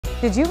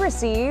Did you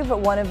receive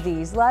one of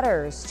these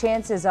letters?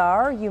 Chances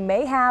are you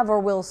may have or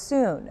will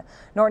soon.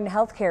 Norton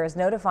Healthcare is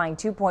notifying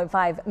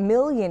 2.5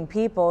 million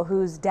people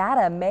whose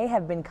data may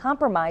have been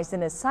compromised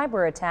in a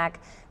cyber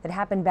attack that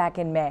happened back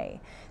in May.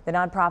 The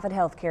nonprofit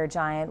healthcare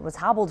giant was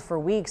hobbled for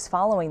weeks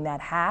following that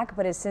hack,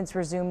 but has since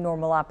resumed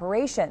normal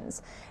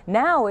operations.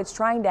 Now it's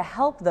trying to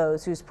help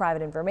those whose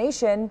private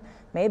information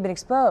may have been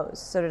exposed.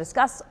 So to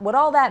discuss what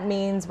all that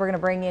means, we're going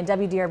to bring in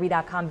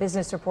WDRB.com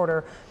business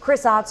reporter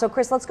Chris Otts. So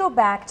Chris, let's go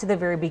back to the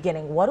very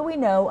beginning. What do we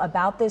know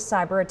about this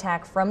cyber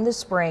attack from the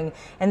spring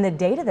and the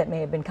data that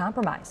may have been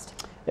compromised?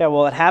 Yeah,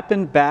 well, it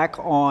happened back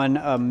on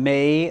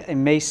May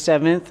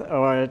 7th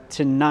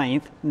to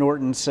 9th,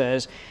 Norton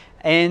says.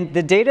 And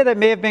the data that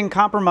may have been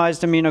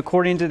compromised, I mean,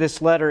 according to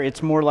this letter,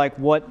 it's more like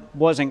what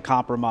wasn't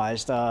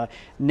compromised.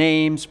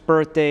 Names,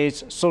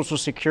 birthdays, social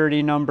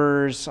security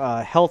numbers,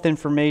 health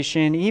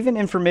information, even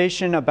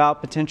information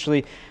about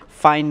potentially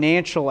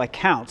financial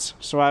accounts.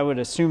 So I would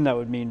assume that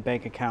would mean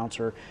bank accounts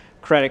or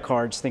credit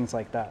cards, things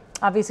like that.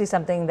 Obviously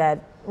something that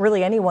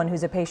really anyone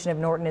who's a patient of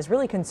Norton is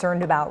really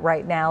concerned about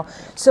right now.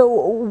 So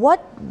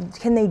what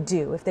can they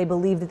do if they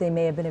believe that they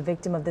may have been a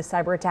victim of this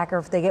cyber attack, or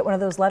if they get one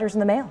of those letters in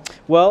the mail?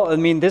 Well, I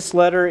mean, this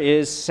letter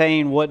is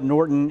saying what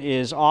Norton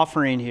is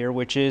offering here,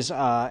 which is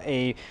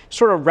a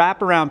sort of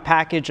wraparound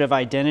package of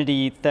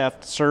identity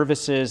theft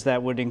services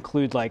that would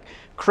include like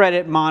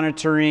credit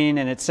monitoring.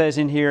 And it says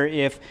in here,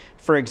 if,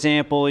 for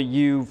example,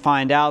 you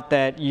find out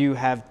that you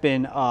have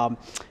been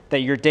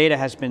that your data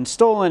has been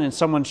stolen and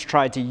someone's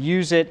tried to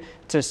use it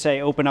to,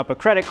 say, open up a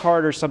credit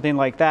card or something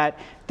like that,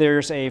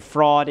 there's a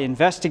fraud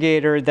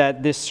investigator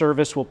that this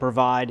service will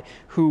provide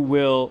who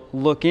will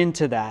look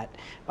into that.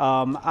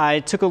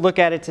 I took a look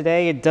at it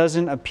today. It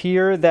doesn't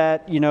appear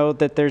that,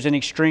 that there's any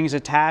strings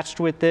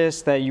attached with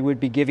this, that you would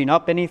be giving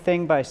up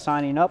anything by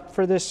signing up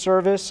for this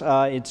service.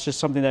 It's just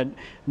something that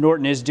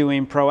Norton is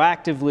doing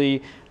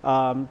proactively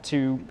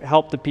to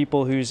help the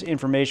people whose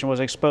information was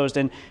exposed.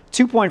 And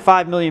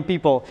 2.5 million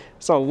people,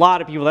 it's a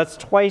lot of people. That's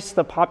twice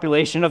the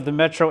population of the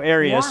metro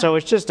area. Yeah. So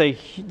it's just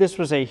this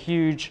was a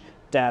huge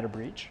data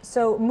breach.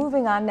 So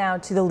moving on now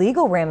to the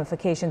legal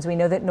ramifications, we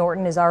know that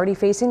Norton is already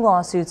facing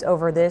lawsuits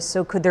over this.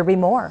 So could there be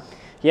more?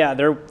 Yeah,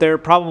 there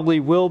probably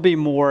will be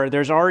more.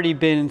 There's already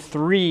been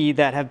 3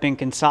 that have been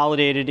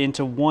consolidated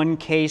into one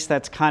case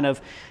that's kind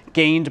of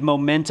gained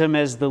momentum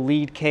as the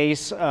lead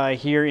case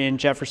here in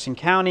Jefferson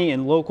County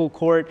in local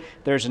court.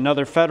 There's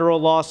another federal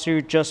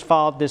lawsuit just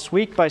filed this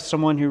week by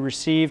someone who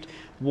received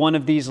one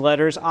of these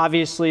letters.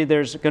 Obviously,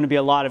 there's going to be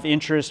a lot of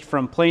interest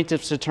from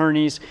plaintiffs'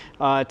 attorneys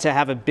to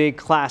have a big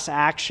class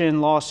action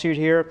lawsuit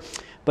here.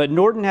 But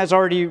Norton has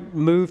already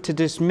moved to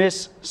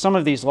dismiss some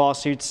of these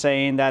lawsuits,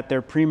 saying that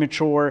they're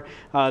premature.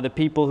 The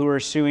people who are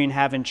suing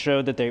haven't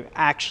showed that they've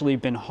actually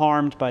been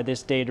harmed by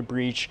this data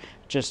breach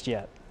just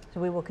yet. So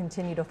we will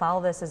continue to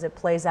follow this as it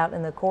plays out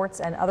in the courts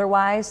and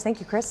otherwise. Thank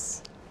you,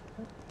 Chris.